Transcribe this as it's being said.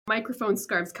microphone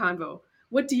scarves convo.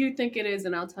 What do you think it is?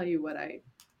 And I'll tell you what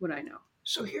I know.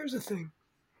 So here's the thing,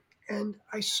 and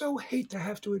I so hate to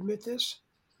have to admit this.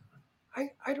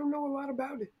 I don't know a lot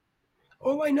about it.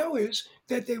 All I know is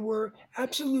that they were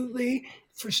absolutely,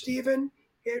 for Stephen,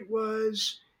 it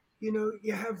was,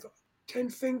 you have 10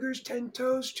 fingers, 10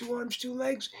 toes, 2 arms, 2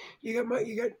 legs. You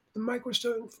got the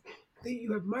microphone,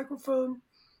 you have microphone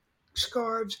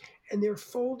scarves, and they're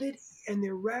folded and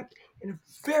they're wrapped in a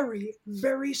very,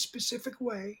 very specific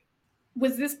way.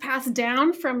 Was this passed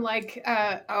down from like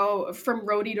from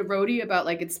roadie to roadie about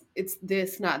like it's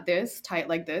this, not this, tight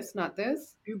like this, not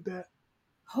this? You bet.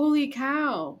 Holy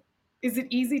cow. Is it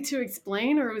easy to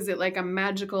explain or is it like a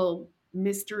magical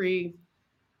mystery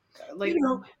like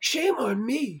Shame on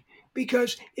me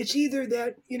because it's either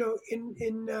that,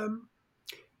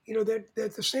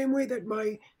 that the same way that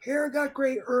my hair got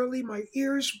gray early, my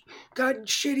ears got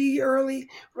shitty early,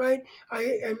 right?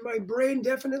 And my brain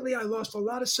definitely, I lost a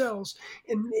lot of cells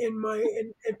in my,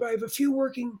 and if I have a few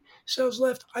working cells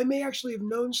left, I may actually have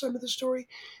known some of the story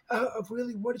of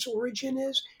really what its origin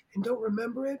is and don't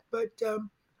remember it, but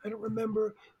I don't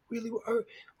remember really,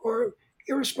 or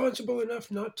irresponsible enough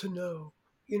not to know,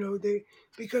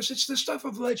 because it's the stuff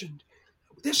of legend.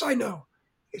 This I know.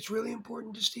 It's really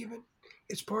important to Stephen.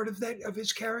 It's part of that of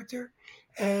his character,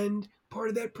 and part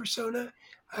of that persona.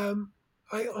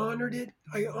 I honored it.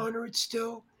 I honor it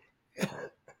still.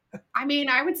 I mean,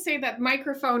 I would say that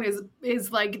microphone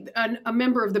is like a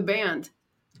member of the band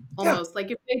Yeah, almost.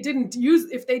 Like if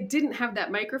they didn't have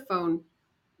that microphone,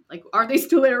 like are they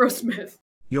still Aerosmith?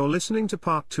 You're listening to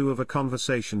part 2 of a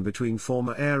conversation between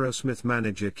former Aerosmith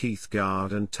manager Keith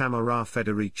Gard and Tamara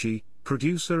Federici,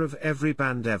 producer of Every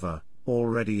Band Ever,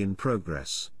 already in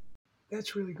progress.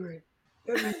 that's really great.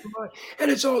 That means a lot,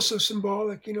 and it's also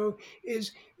symbolic. There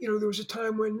was a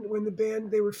time when the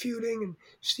band they were feuding and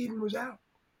Stephen was out.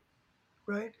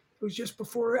 Right, it was just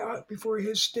before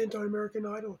his stint on American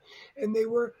Idol, and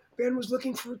band was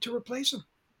looking for to replace him.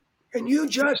 And you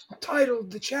just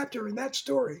titled the chapter in that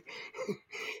story.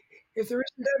 If there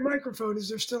isn't that microphone, is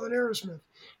there still an Aerosmith?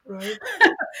 Right?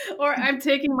 Or I'm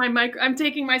taking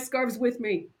my scarves with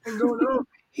me. And going home.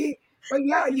 But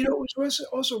yeah, it was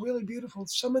also really beautiful.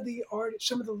 Some of the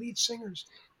lead singers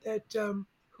that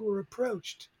who were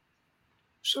approached,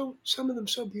 some of them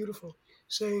so beautiful,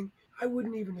 saying, I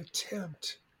wouldn't even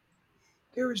attempt.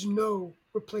 There is no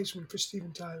replacement for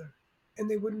Steven Tyler. And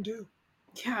they wouldn't do.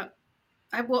 Yeah.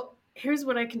 Here's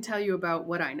what I can tell you about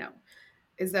what I know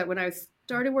is that when I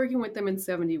started working with them in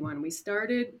 71,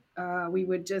 we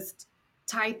would just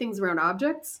tie things around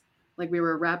objects, like we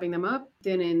were wrapping them up.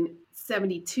 Then in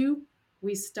 72,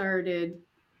 we started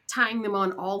tying them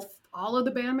on all of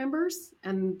the band members,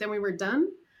 and then we were done.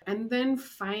 And then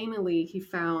finally, he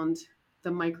found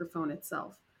the microphone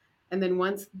itself. And then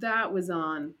once that was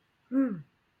on, Hmm.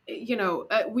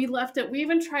 we left it. We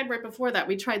even tried right before that.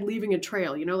 We tried leaving a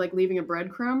trail, like leaving a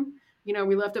breadcrumb.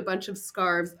 We left a bunch of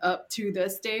scarves up to the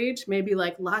stage. Maybe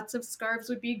like lots of scarves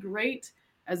would be great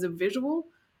as a visual.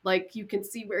 Like you can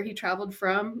see where he traveled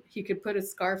from. He could put a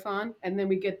scarf on, and then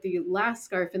we get the last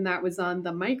scarf, and that was on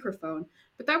the microphone.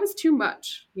 But that was too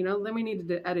much, then we needed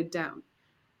to edit down.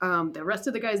 The rest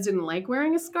of the guys didn't like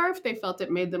wearing a scarf. They felt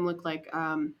it made them look like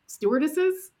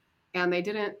stewardesses, and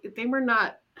they were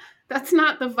not, that's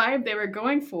not the vibe they were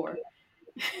going for.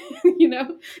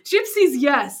 Gypsies,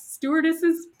 yes.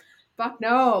 Stewardesses, fuck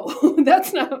no.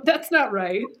 That's not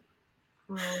right.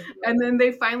 Well, And then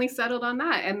they finally settled on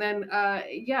that. And then,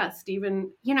 yeah,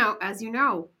 Stephen, as you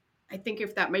know, I think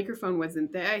if that microphone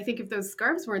wasn't there, I think if those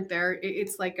scarves weren't there,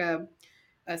 it's like a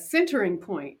centering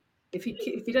point. If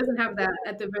he doesn't have that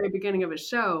at the very beginning of a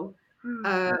show, hmm.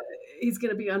 uh, he's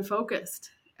going to be unfocused,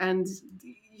 and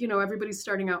everybody's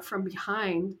starting out from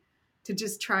behind to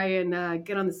just try and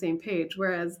get on the same page.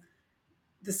 Whereas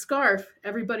the scarf,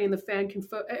 everybody in the band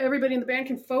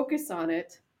can focus on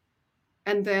it,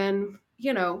 and then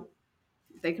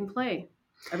they can play.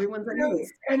 Everyone's at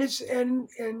ease. And it's in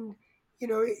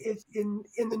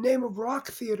the name of rock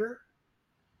theater,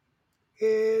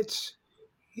 it's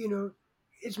you know,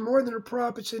 it's more than a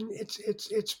prop.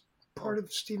 It's part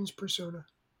of Steven's persona.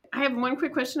 I have one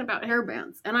quick question about hair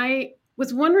bands, and I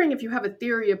was wondering if you have a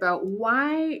theory about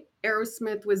why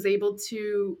Aerosmith was able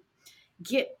to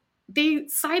they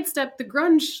sidestepped the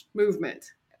grunge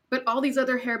movement, but all these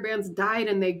other hair bands died,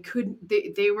 and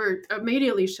they were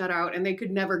immediately shut out, and they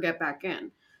could never get back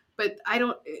in. But I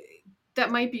don't.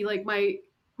 That might be like my.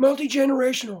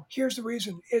 Multi-generational. Here's the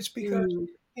reason. It's because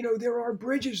Mm, there are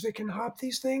bridges that can hop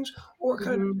these things or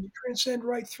kind of mhm. transcend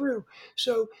right through.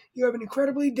 So you have an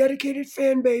incredibly dedicated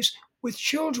fan base with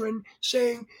children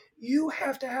saying, you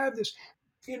have to have this.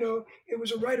 it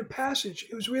was a rite of passage.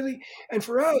 It was really, and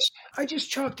for us, I just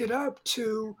chalked it up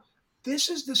to this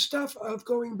is the stuff of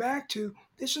going back to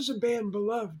this is a band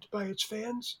beloved by its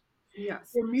fans.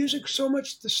 Yes. Their music so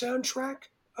much the soundtrack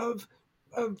of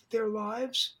their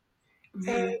lives,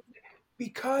 and Hmm.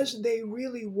 because they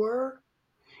really were.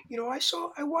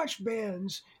 I watched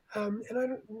bands, and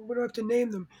we don't have to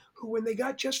name them, who when they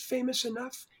got just famous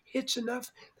enough, hits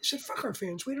enough, they said, "Fuck our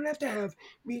fans. We don't have to have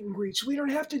meet and greets. We don't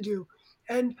have to do,"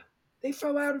 and they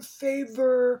fell out of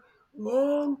favor.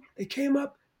 They came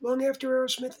up long after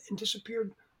Aerosmith and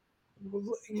disappeared.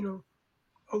 You know,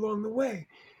 along the way.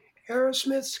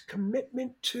 Aerosmith's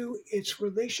commitment to its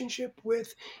relationship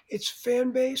with its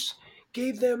fan base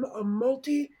gave them a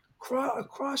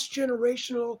cross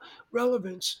generational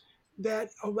relevance that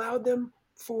allowed them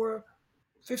for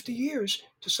 50 years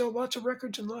to sell lots of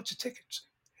records and lots of tickets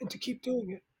and to keep doing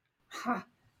it. Ha,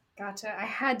 gotcha. I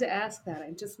had to ask that.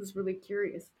 I just was really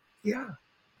curious. Yeah.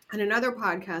 On another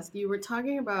podcast, you were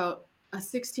talking about a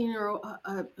 16-year-old.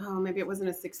 Oh, maybe it wasn't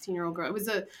a 16-year-old girl.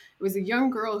 It was a young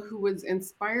girl who was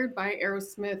inspired by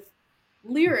Aerosmith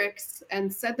lyrics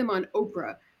and said them on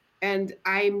Oprah. And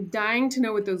I'm dying to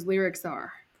know what those lyrics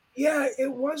are. Yeah,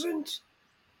 it wasn't.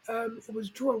 It was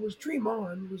Dream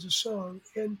On was a song,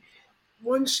 and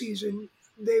one season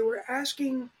they were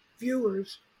asking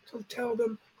viewers to tell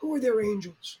them who were their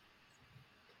angels.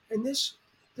 And this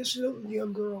little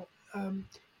young girl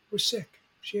was sick.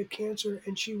 She had cancer,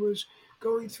 and she was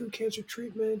going through cancer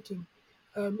treatment,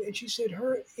 and she said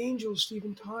her angel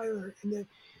Steven Tyler, and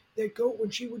that go when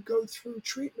she would go through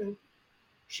treatment,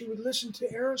 she would listen to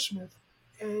Aerosmith,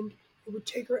 and it would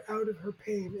take her out of her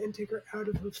pain and take her out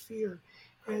of her fear,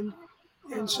 and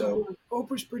so Oh,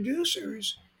 Oprah's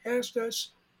producers asked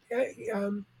us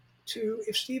to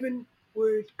if Steven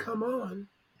would come on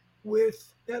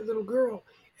with that little girl.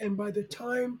 And by the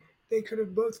time they could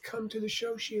have both come to the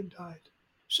show, she had died.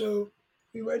 So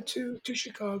we went to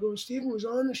Chicago, and Stephen was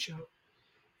on the show.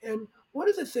 And one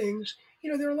of the things,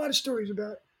 there are a lot of stories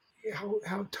about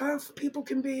how tough people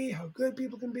can be, how good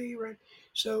people can be, right?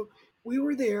 So we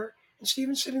were there, and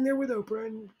Stephen's sitting there with Oprah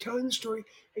and telling the story,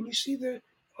 and you see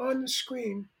on the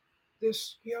screen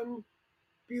this young,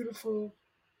 beautiful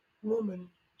woman,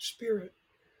 spirit,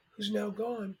 who's now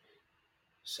gone,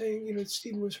 saying,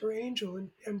 Stephen was her angel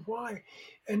and why.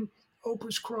 And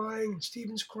Oprah's crying and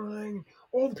Stephen's crying and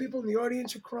all the people in the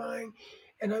audience are crying.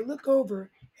 And I look over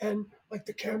and like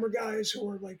the camera guys who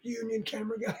are like union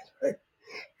camera guys, right?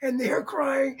 And they're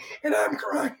crying and I'm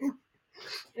crying.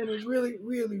 And it was really,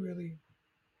 really, really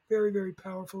very, very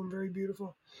powerful and very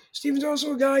beautiful. Steven's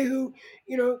also a guy who,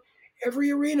 you know, every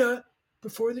arena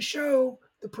before the show,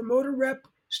 the promoter rep,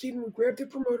 Steven would grab the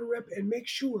promoter rep and make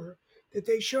sure that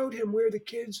they showed him where the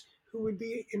kids who would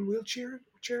be in wheelchair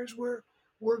chairs were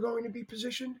going to be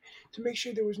positioned to make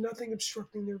sure there was nothing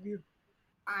obstructing their view.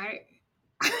 I,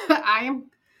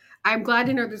 I'm glad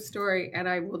to know this story, and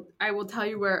I will tell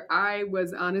you where I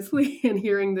was honestly in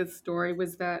hearing this story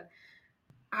was that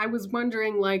I was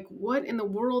wondering like what in the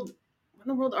world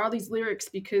are these lyrics?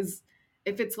 Because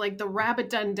if it's like the rabbit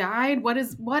done died, what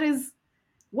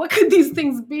could these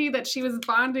things be that she was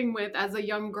bonding with as a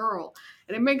young girl?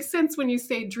 And it makes sense when you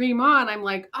say dream on. I'm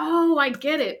like, oh, I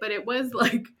get it. But it was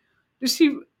like, does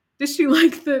she does she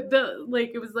like the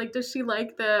like it was like does she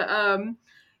like the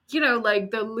like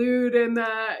the lewd and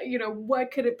the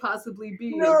what could it possibly be?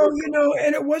 Is No, it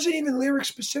and it wasn't even lyric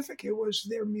specific. It was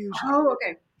their music. oh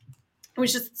okay. It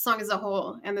was just the song as a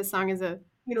whole, and the song as a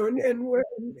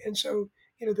And so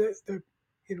the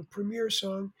premiere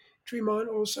song Dream On,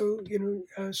 also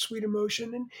Sweet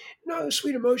Emotion, and no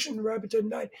Sweet Emotion, Rabbit Doesn't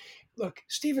Die. Look,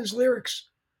 Steven's lyrics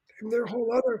and their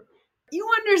whole other you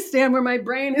understand where my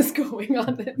brain is going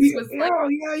on this yeah was like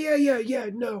yeah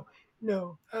no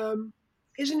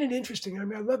isn't it interesting? I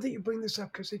mean, I love that you bring this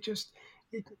up because it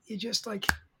just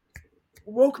like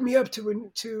woke me up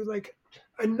to like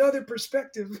another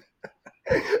perspective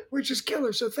which is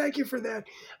killer. So thank you for that.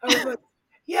 I was like,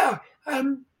 yeah,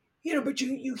 but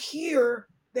you hear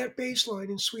that bass line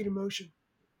in Sweet Emotion,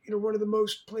 one of the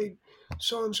most played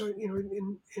songs on,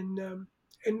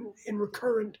 in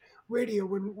recurrent radio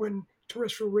when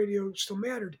terrestrial radio still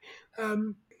mattered.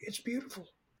 It's beautiful.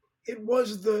 It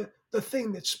was the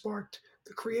thing that sparked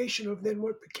the creation of then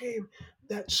what became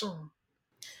that song.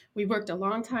 we worked a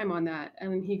long time on that,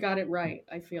 and he got it right.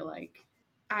 I feel like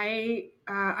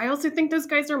I also think those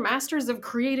guys are masters of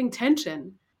creating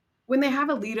tension. When they have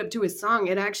a lead up to a song,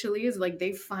 it actually is like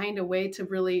they find a way to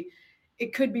really.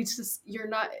 It could be just you're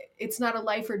not. It's not a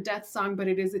life or death song, but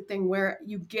it is a thing where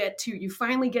you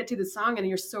finally get to the song, and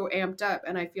you're so amped up.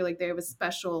 And I feel like they have a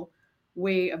special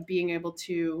way of being able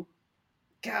to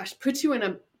Gosh, put you in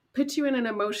an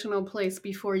emotional place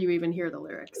before you even hear the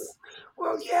lyrics.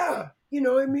 Well, yeah,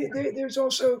 I mean, there's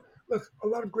also look a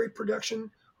lot of great production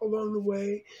along the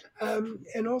way,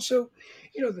 and also,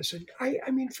 listen, I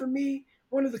mean, for me,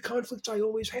 one of the conflicts I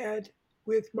always had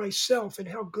with myself and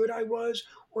how good I was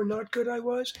or not good I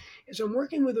was is I'm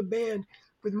working with a band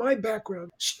with my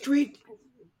background, street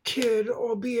kid,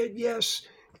 albeit yes,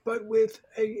 but with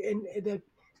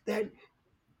that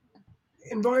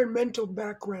environmental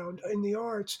background in the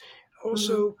arts, Hmm.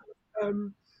 also.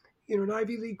 Um, an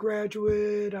Ivy League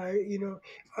graduate. I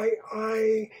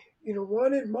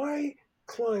wanted my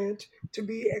client to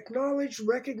be acknowledged,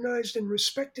 recognized, and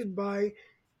respected by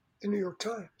the New York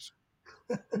Times.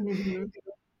 Hmm.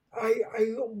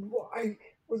 I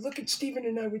would look at Stephen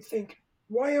and I would think,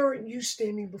 why aren't you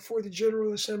standing before the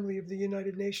General Assembly of the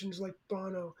United Nations like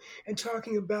Bono and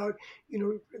talking about,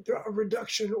 a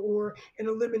reduction or an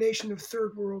elimination of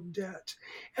third world debt?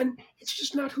 And it's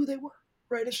just not who they were,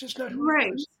 right? It's just not who he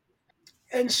Right. was.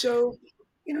 And so,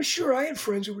 sure, I had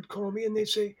friends who would call me and they'd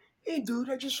say, "Hey, dude,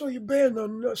 I just saw your band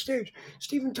on stage.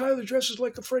 Steven Tyler dresses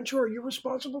like a French whore. Are you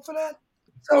responsible for that?"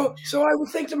 So I would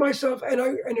think to myself, and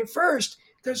at first,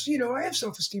 because I have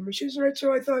self esteem issues, right?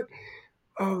 So I thought,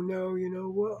 oh no,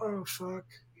 well, oh fuck,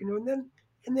 and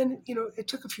then it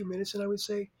took a few minutes, and I would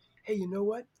say, hey, you know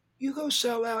what? You go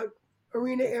sell out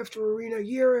arena after arena,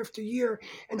 year after year,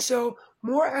 and sell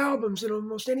more albums than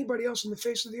almost anybody else on the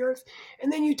face of the earth,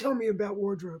 and then you tell me about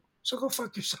wardrobe. So go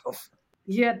fuck yourself.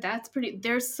 Yeah, that's pretty.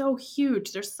 They're so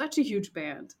huge. They're such a huge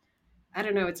band. I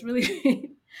don't know. It's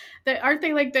really. Aren't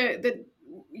they like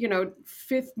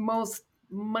fifth most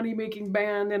money making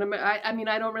band in America? I mean,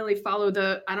 I don't really follow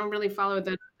the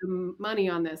money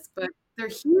on this, but they're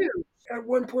huge. At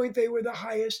one point, they were the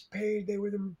highest paid. They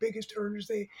were the biggest earners.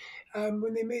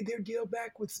 When they made their deal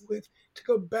back with to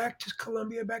go back to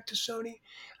Columbia, back to Sony,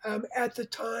 at the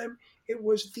time, it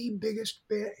was the biggest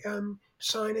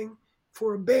signing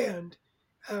for a band.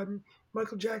 Um,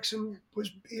 Michael Jackson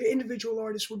was individual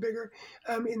artists were bigger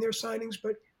in their signings,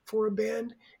 but for a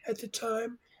band at the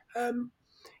time, um,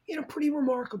 pretty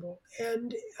remarkable.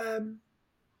 And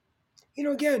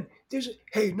again, there's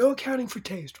hey, no accounting for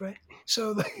taste, right?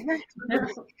 So like,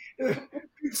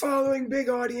 big following, big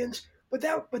audience, but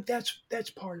that's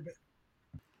part of it.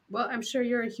 Well, I'm sure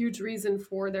you're a huge reason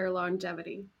for their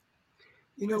longevity.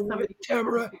 You For know what, somebody.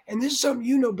 Tamara? And this is something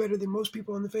you know better than most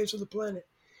people on the face of the planet.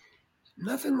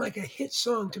 Nothing like a hit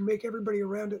song to make everybody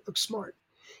around it look smart,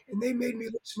 and they made me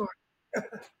look smart.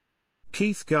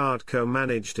 Keith Gard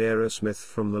co-managed Aerosmith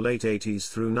from the late 80s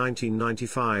through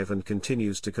 1995 and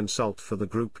continues to consult for the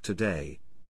group today.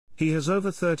 He has over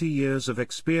 30 years of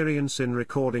experience in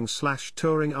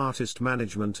recording/touring artist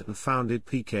management and founded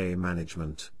PK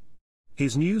Management.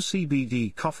 His new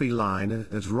CBD coffee line at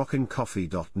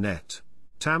rockincoffee.net.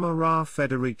 Tamara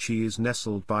Federici is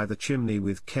nestled by the chimney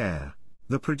with care.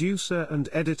 The producer and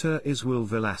editor is Will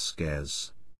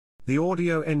Velasquez. The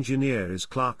audio engineer is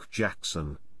Clark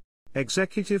Jackson.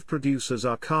 Executive producers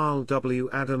are Carl W.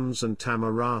 Adams and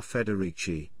Tamara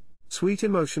Federici. Sweet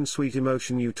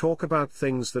emotion, you talk about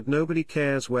things that nobody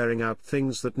cares, wearing out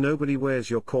things that nobody wears.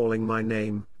 You're calling my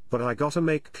name, but I gotta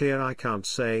make clear I can't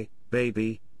say,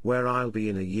 baby, where I'll be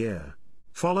in a year.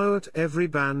 Follow at Every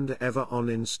Band Ever on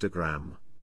Instagram.